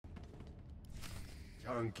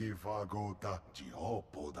Tanki fagota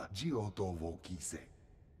giopoda giotowokise.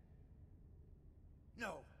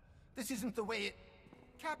 No, this isn't the way it...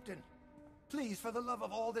 Captain, please, for the love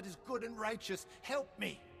of all that is good and righteous, help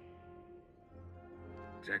me!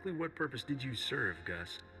 Exactly what purpose did you serve,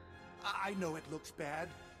 Gus? I know it looks bad.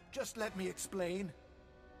 Just let me explain.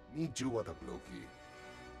 Nijuwata bloki.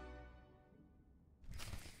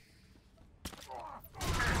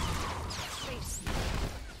 Face me.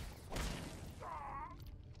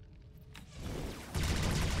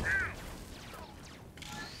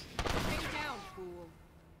 Stay down, fool.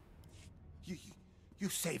 You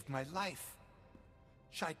saved my life.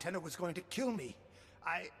 Shaitena was going to kill me.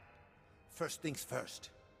 First things first.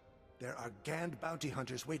 There are Gand bounty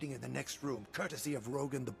hunters waiting in the next room, courtesy of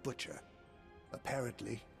Rogan the Butcher.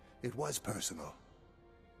 Apparently, it was personal.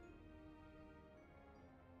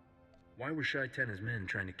 Why were Shaitena's men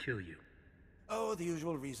trying to kill you? Oh, the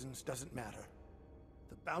usual reasons. Doesn't matter.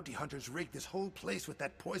 The bounty hunters rigged this whole place with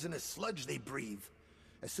that poisonous sludge they breathe.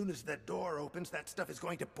 As soon as that door opens, that stuff is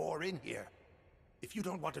going to pour in here. If you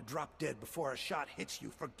don't want to drop dead before a shot hits you,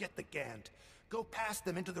 forget the Gand. Go past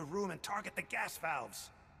them into the room and target the gas valves.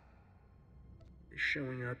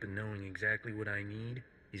 Showing up and knowing exactly what I need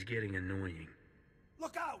is getting annoying.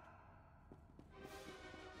 Look out!